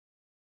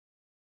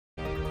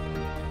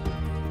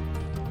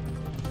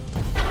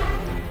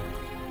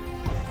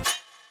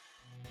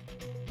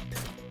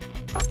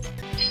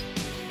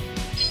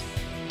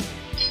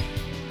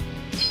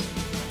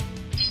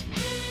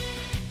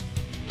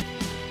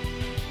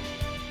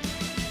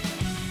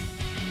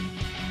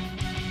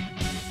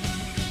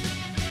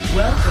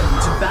Welcome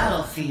to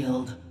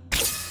Battlefield.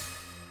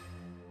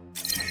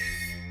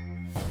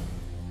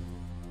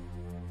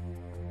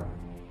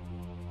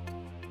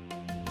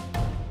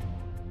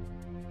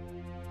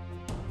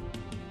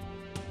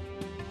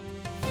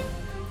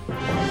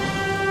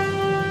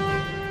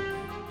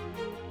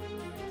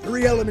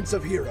 Three elements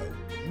of hero: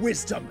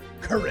 wisdom,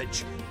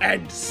 courage,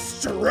 and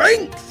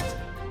strength!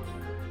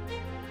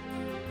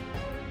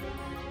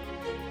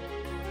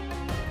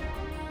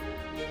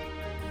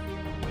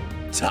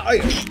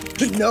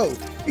 Tired? No,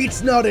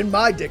 it's not in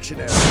my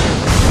dictionary.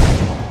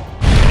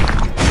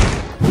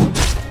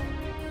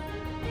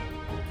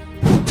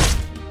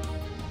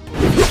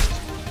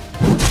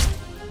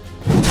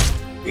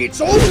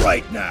 It's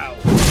alright now,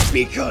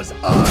 because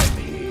I'm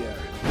here.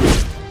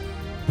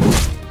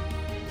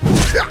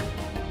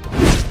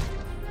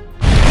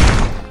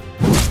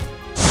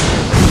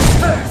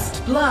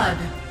 First blood.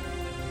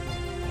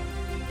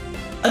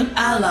 An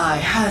ally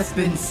has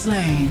been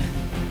slain.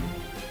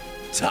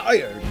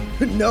 Tired?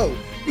 No,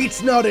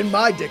 it's not in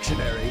my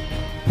dictionary.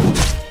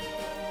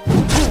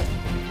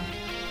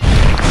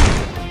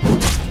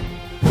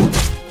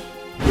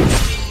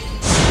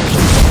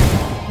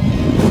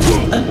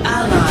 An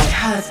ally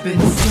has been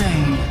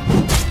slain.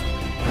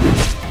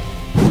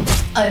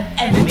 An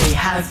enemy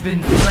has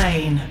been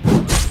slain.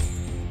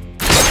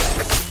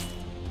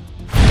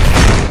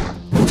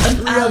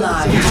 An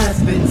ally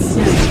has been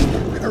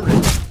slain.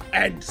 Courage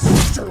and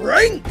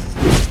strength!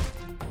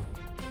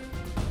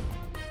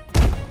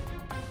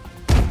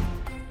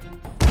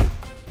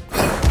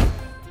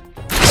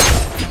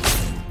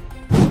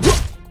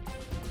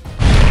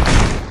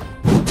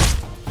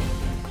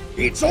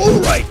 It's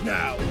alright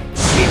now,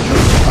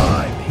 because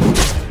I'm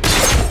here.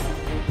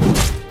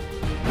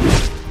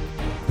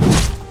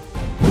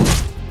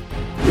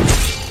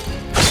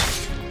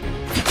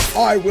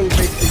 I will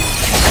make this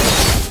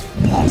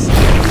possible.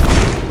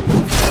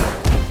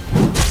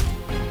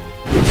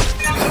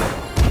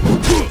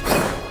 You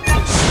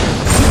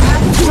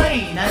have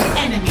slain an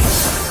enemy.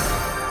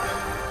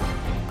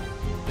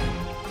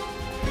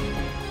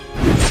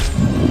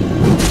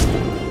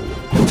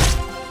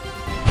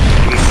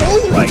 It's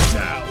alright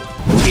now,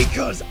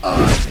 because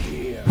I'm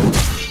here.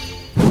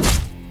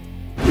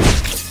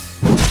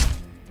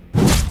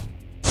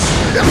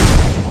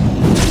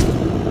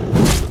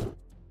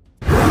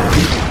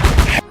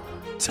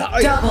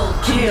 Tired? Double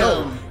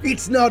kill. No,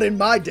 it's not in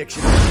my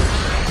dictionary.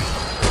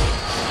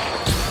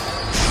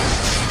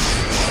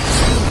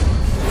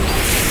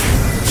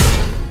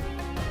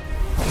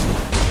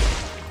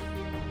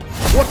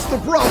 What's the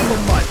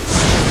problem, Mike?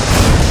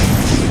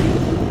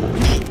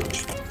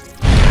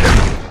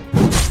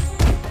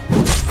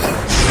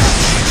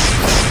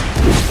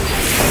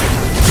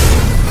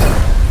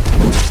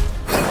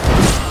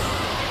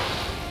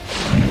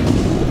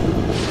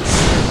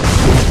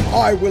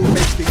 I will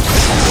make these.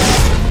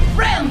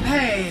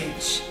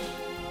 Rampage!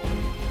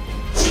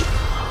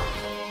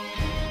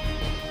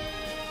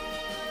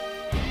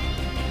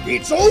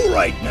 It's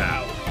alright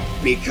now,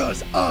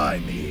 because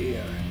I'm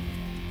here.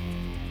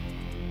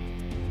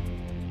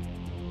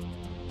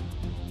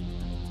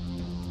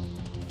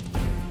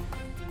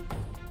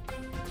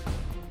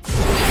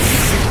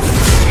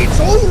 It's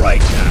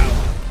alright now,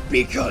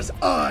 because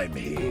I'm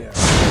here.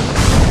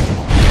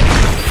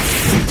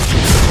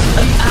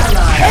 An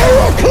ally.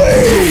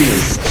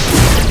 Heracles!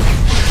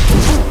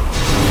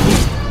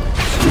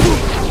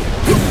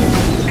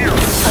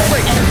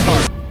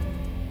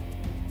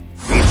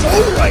 It's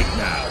alright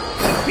now,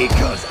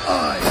 because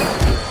I'm here.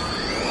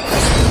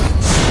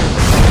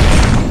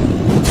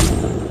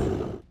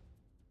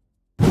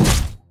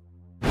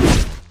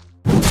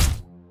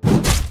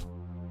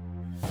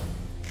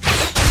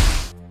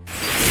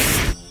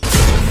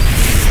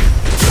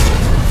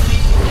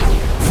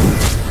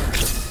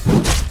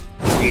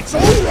 It's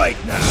alright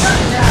now,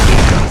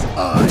 because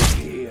I'm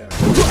here.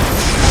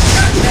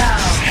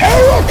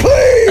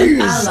 Heracles!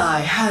 An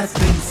ally has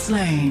been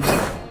slain.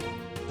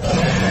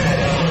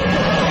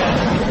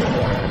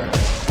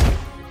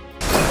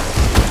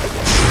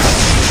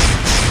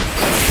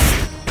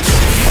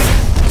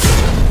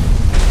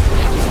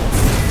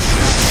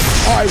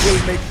 I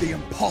will make the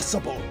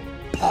impossible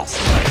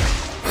possible.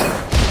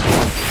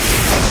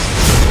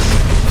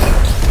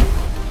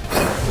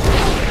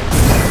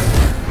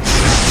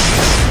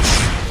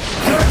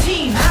 Your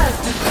team has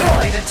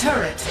destroyed a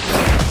turret.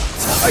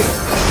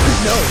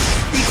 No,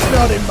 it's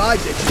not in my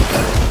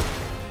dictionary.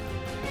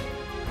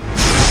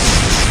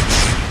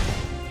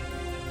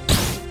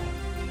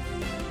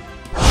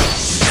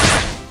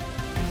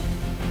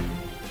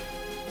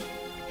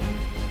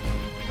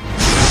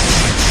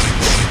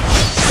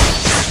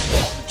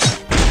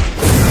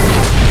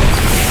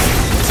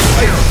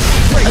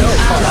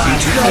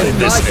 Not in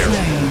this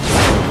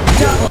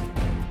area.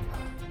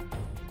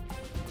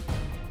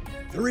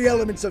 Three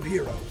elements of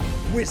hero: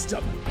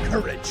 wisdom,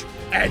 courage,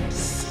 and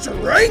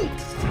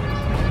strength!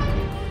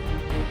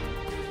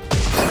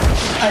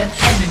 An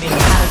enemy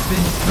has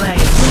been slain.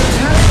 Your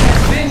turret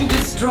has been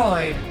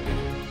destroyed.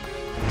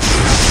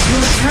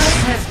 Your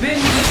turret has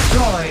been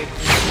destroyed.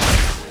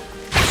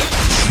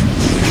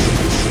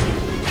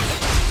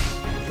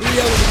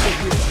 elements of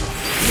you.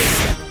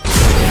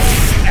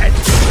 And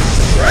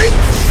strength.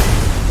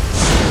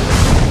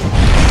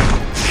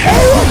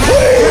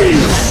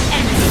 Heracles!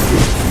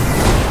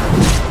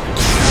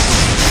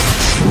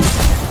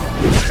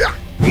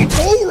 It's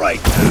all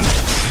right now,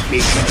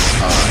 because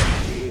I'm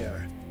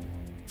here.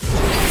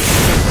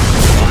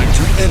 Time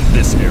to end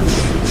this era.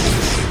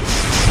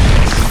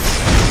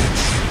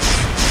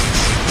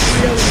 The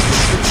elements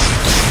of you.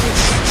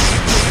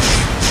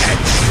 And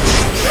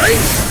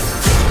strength.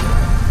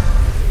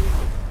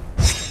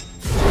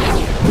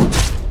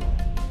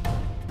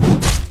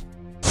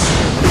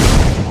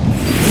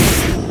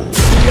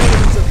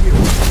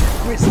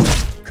 Wisdom,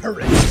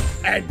 courage,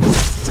 and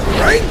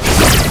strength!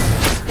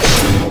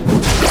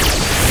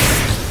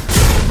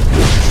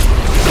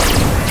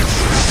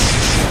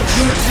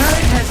 Your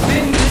turret has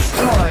been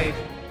destroyed.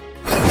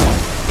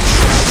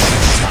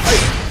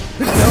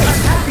 No,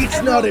 it's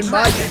not in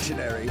my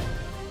dictionary.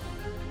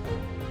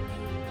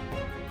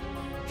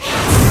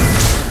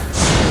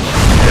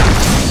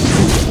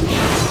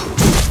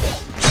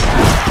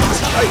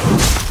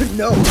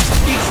 No,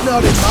 it's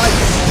not in my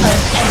dictionary. An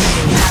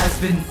enemy has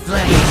been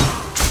slain.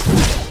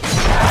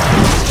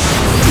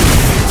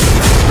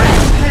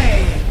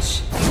 Rampage!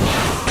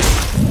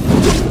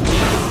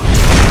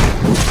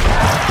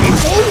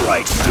 It's all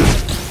right now,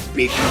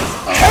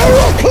 because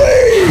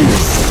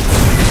Heracles!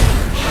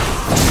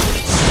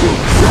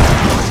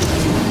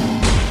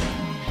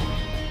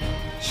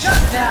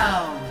 Shut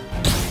down!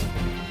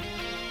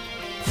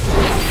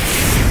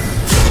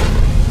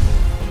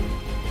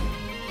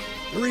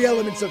 3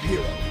 elements of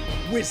hero.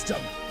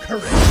 Wisdom,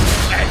 courage,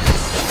 and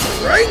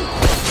strength!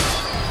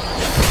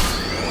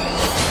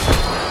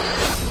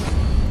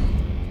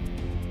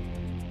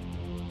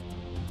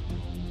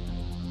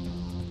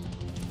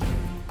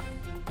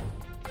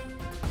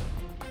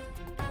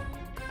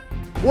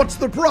 What's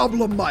the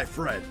problem, my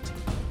friend?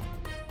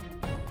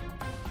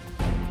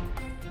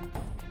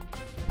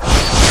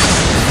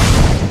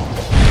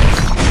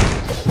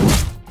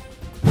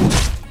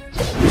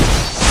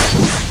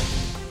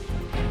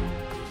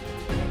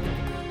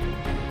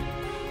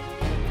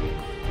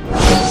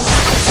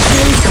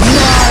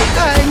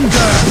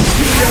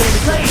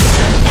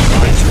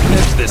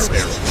 This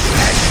era.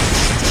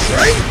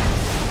 Right?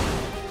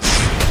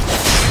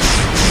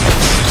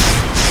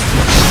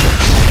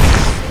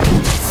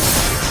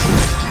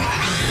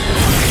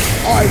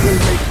 I will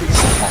make this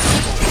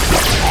possible.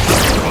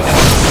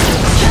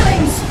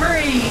 Killing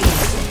spree!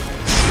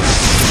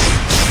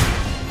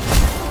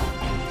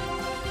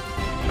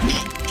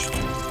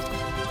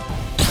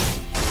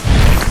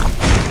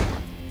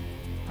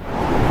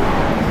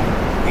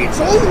 It's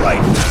all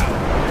right now,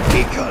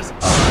 because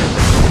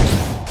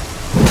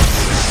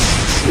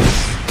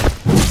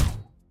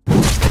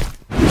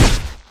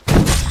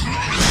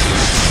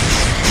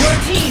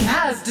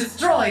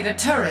destroyed a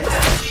turret.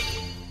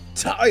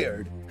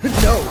 Tired?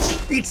 No,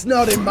 it's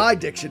not in my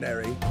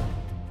dictionary.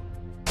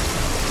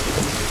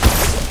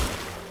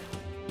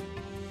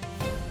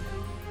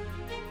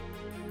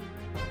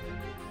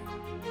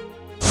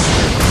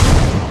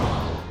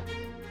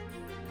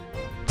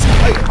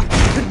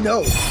 Tired?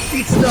 No,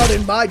 it's not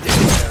in my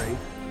dictionary.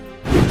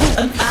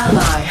 An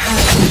ally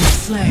has been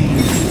slain.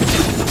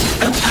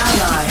 An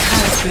ally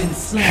has been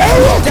slain.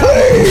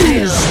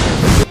 Heracles!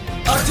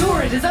 Our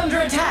turret is under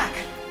attack.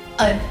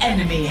 An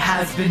enemy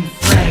has been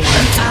slain.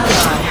 An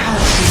ally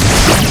has been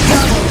slain.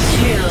 Double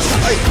kill.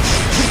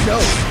 No,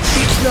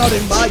 it's not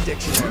in my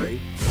dictionary.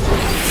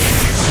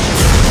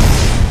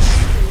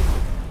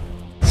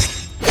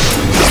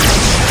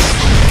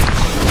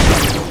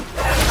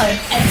 An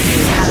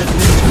enemy has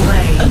been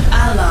slain. An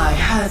ally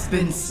has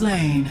been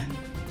slain.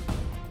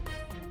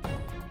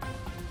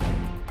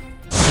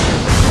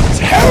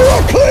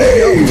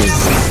 Heracles! No,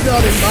 it's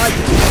not in my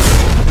dictionary.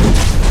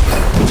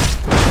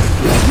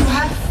 You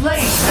have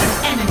slain an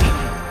enemy.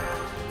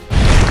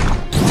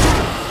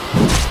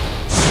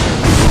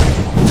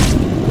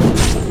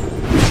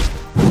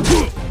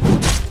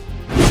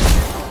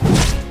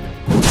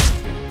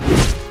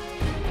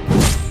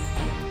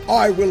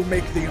 I will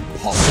make the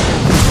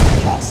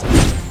impossible possible.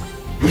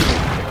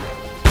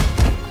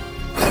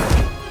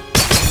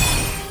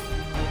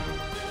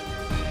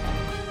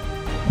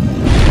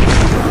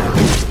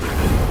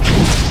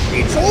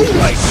 It's all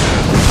right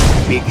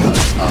now,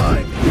 because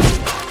I'm here.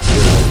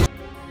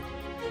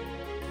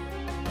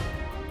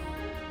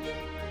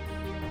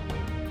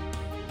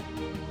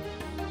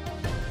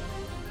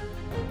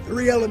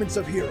 3 elements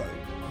of hero.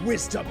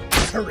 Wisdom,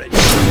 courage, and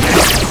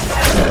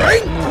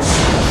strength!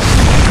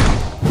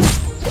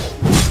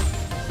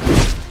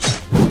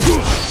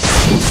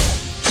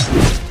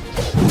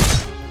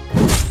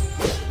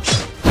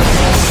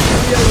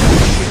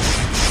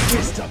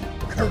 Wisdom,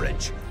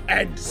 courage,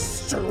 and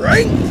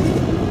strength!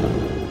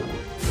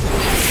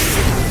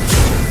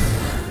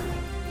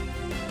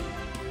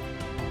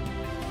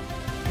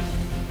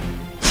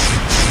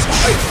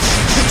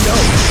 No,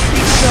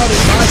 it's not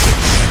in my...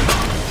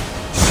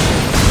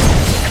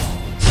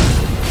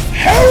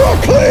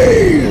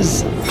 Heracles!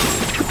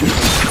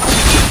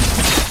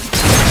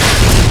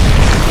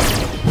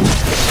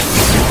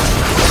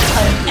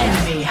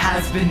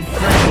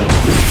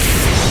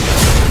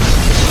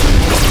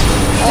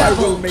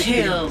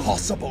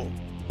 impossible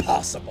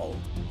possible.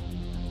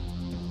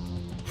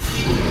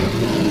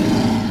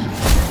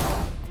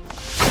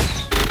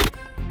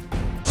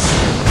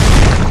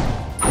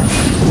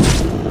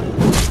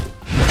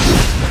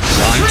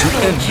 Time to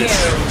end this.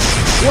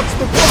 What's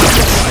the problem?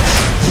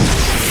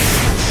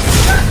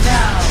 Shut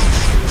down.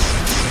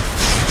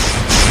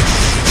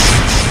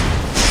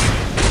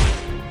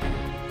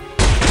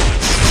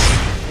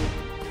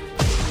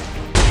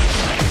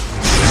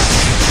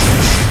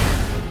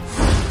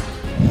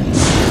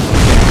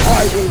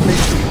 I will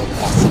make the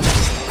impossible.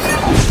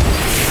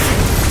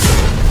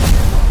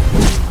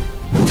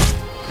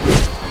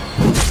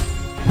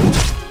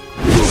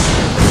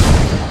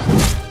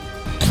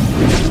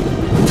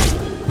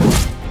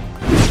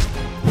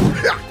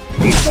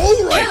 It's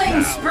all right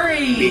Killing now,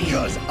 spree.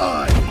 because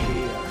I'm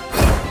here.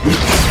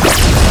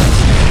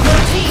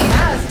 Your team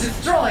has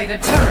destroyed a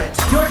turret.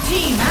 Your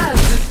team has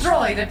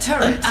destroyed a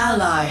turret. An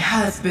ally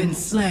has been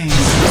slain.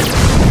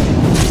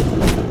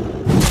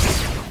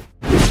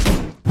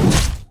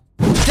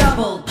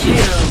 Double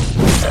kill.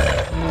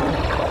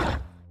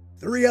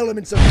 3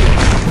 elements of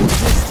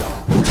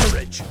wisdom,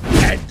 courage,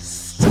 and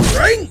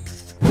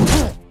strength.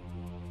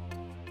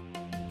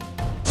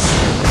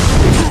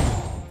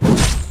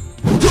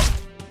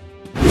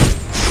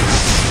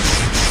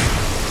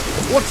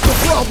 What's the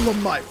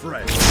problem, my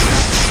friend?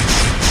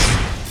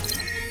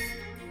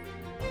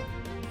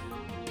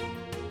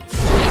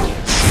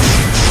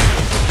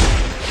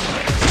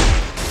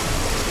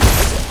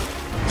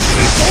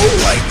 It's all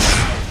right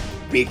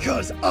now,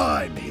 because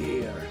I'm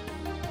here.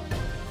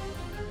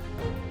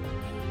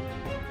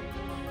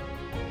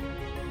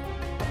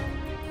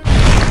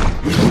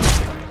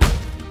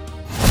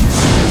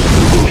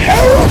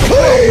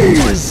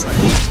 Heracles!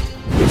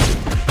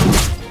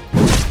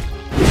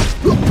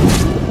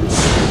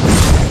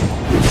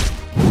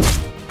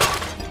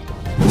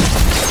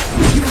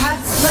 You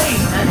have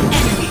slain an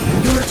enemy.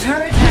 Your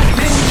turret has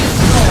been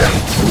destroyed.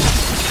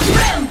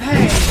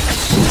 Rampage.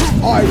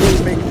 I will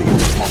make the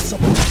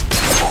impossible.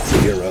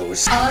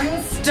 Heroes.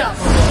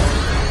 Unstoppable.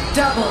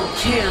 Double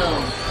kill.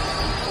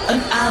 An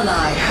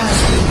ally has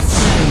been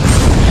slain.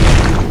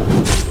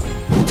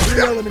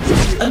 3 elements of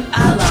you. An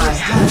ally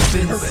has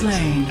been Courage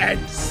slain.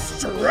 and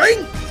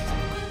strength.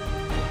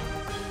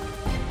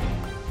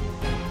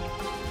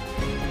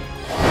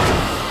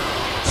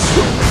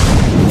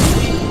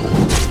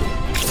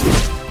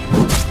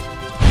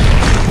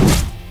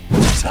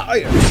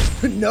 Tired?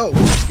 No,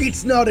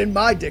 it's not in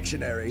my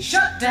dictionary.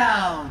 Shut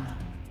down.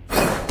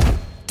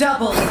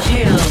 Double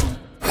kill.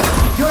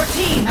 Your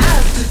team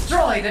has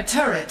destroyed a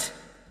turret.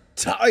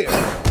 Tired?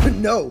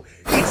 No,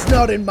 it's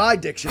not in my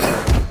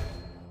dictionary.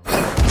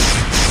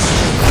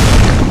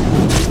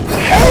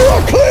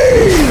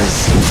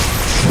 Heracles!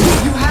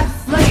 You have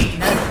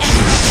slain an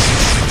enemy.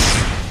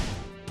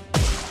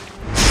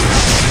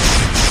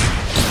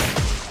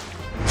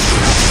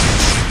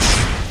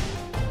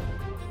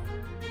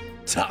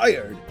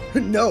 Tired?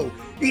 No,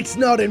 it's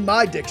not in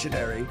my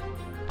dictionary.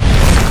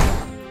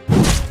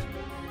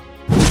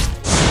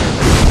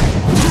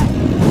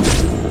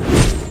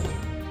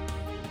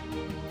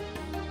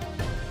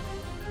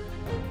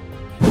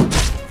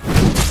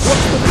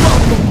 What's the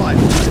problem, my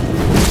friend?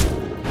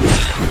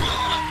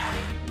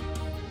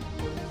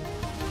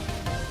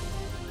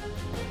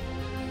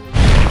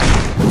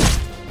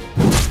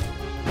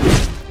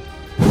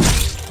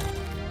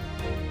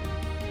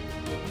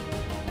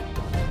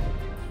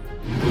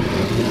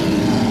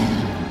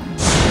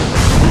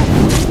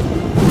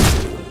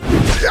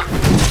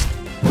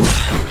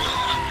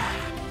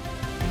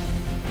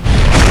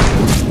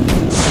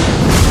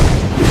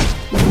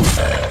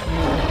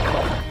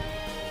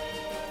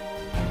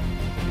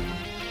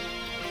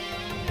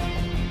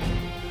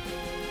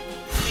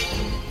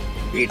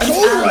 It's An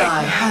all ally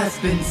right. has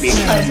been slain.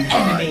 Because An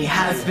enemy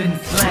has been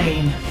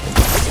slain.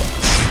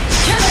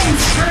 Killing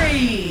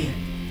spree.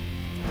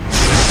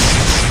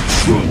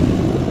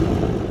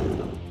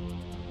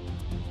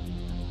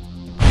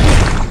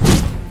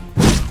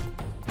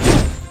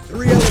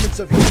 Three elements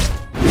of you: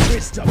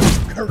 wisdom,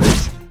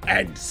 courage,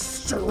 and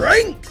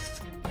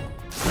strength.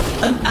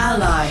 An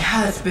ally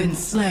has been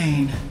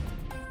slain.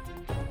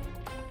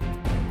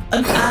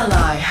 An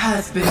ally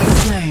has been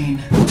slain.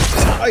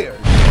 Tired?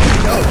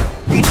 No,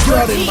 it's Your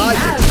not in team my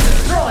has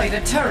dictionary. destroyed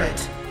a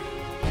turret.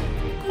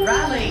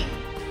 Rally.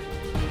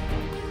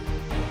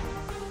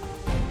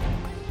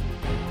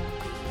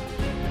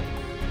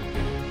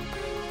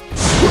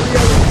 Three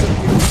elements of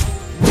you: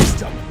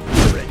 wisdom,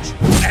 courage,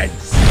 and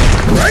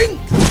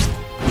strength.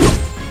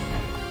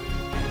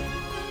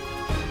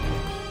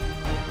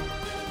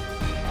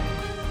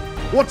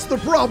 What's the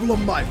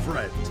problem, my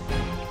friend?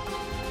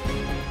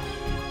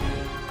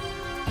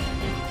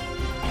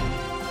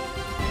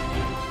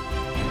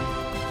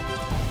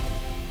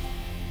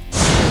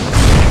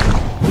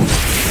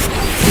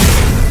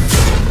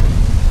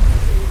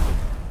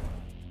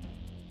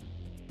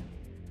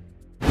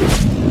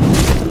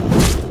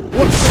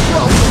 What's the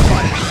problem,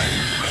 my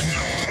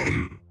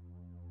friend?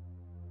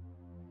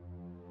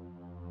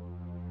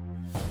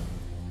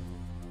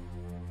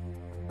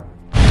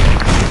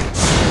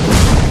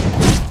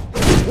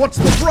 What's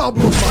the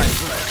problem, my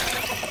friend?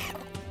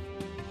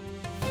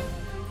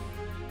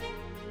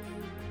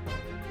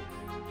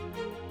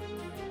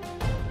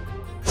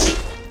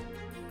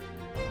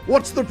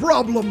 What's the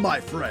problem, my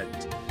friend?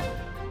 An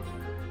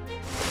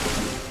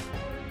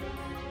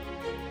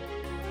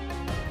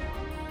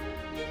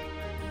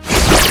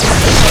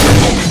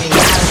enemy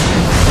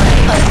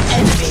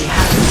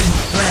has been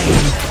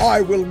slain.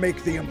 I will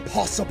make the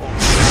impossible.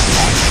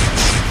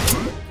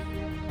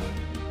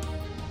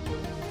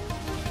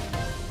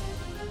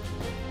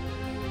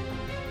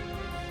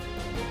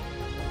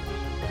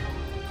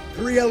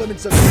 3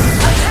 elements of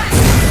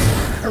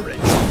courage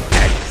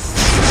and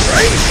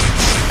strength.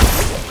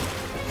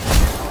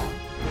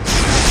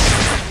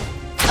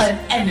 An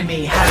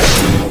enemy has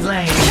been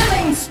slain.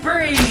 Killing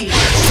spree!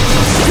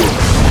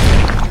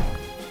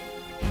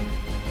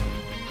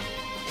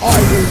 I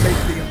will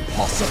make the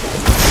impossible.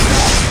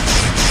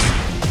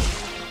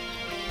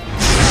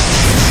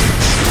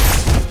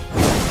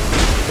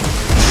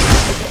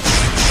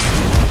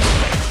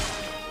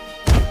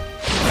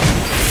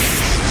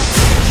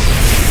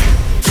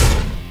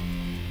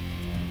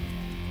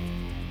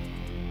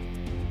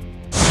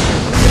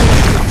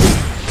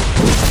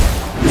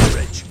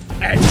 Courage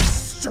and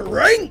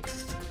strength.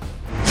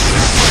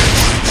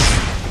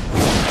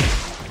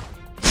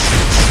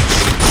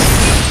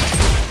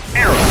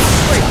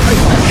 Heracles!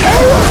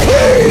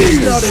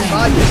 Not in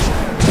my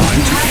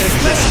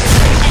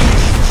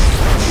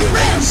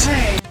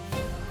Rampage!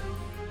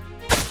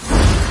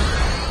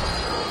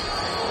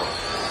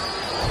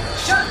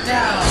 Shut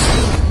down!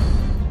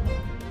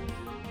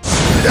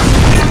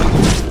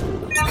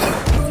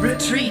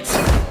 Retreat!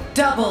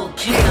 Double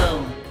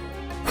kill!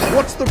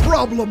 What's the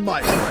problem,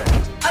 my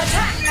friend?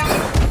 Attack!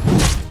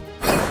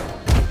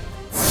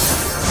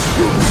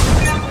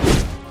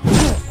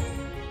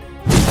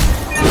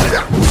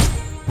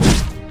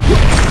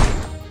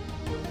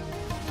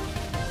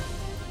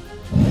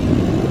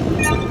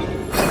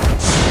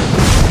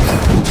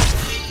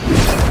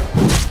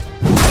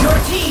 Your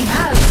team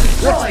has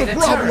What's destroyed the a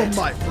problem, turret.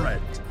 my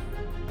friend?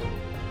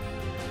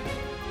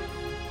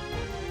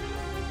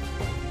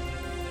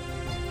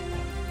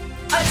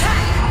 Attack!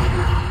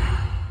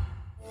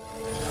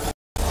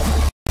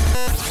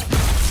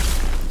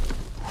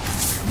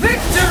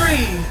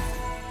 Victory!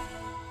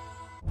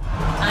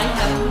 I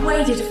have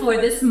waited for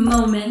this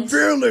moment.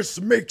 Fearless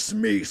makes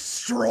me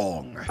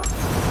strong.